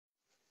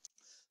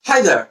Hi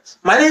there,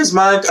 my name is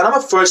Mayank and I'm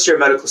a first-year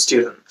medical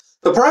student.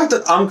 The product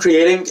that I'm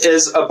creating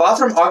is a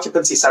bathroom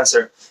occupancy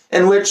sensor,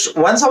 in which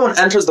when someone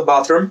enters the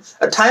bathroom,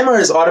 a timer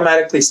is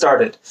automatically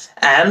started,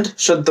 and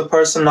should the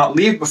person not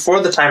leave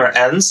before the timer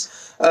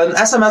ends, an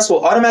SMS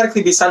will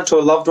automatically be sent to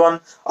a loved one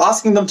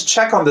asking them to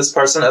check on this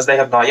person as they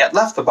have not yet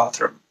left the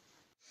bathroom.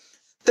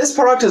 This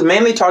product is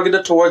mainly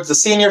targeted towards the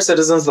senior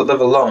citizens that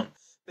live alone,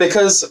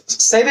 because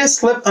say they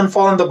slip and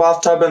fall in the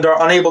bathtub and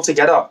are unable to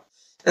get up.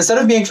 Instead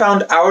of being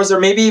found hours or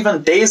maybe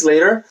even days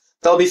later,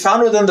 they'll be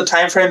found within the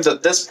time frame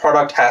that this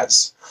product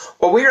has.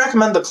 What we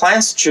recommend the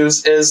clients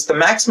choose is the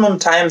maximum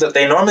time that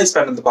they normally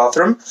spend in the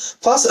bathroom,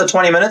 plus a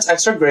 20 minutes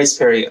extra grace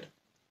period.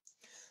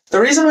 The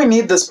reason we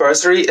need this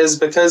bursary is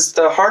because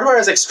the hardware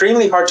is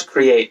extremely hard to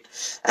create,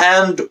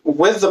 and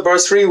with the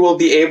bursary we'll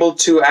be able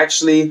to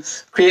actually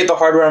create the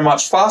hardware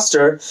much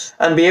faster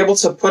and be able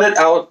to put it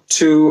out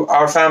to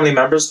our family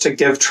members to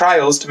give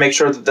trials to make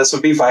sure that this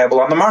would be viable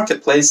on the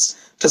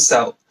marketplace to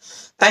sell.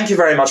 Thank you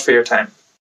very much for your time.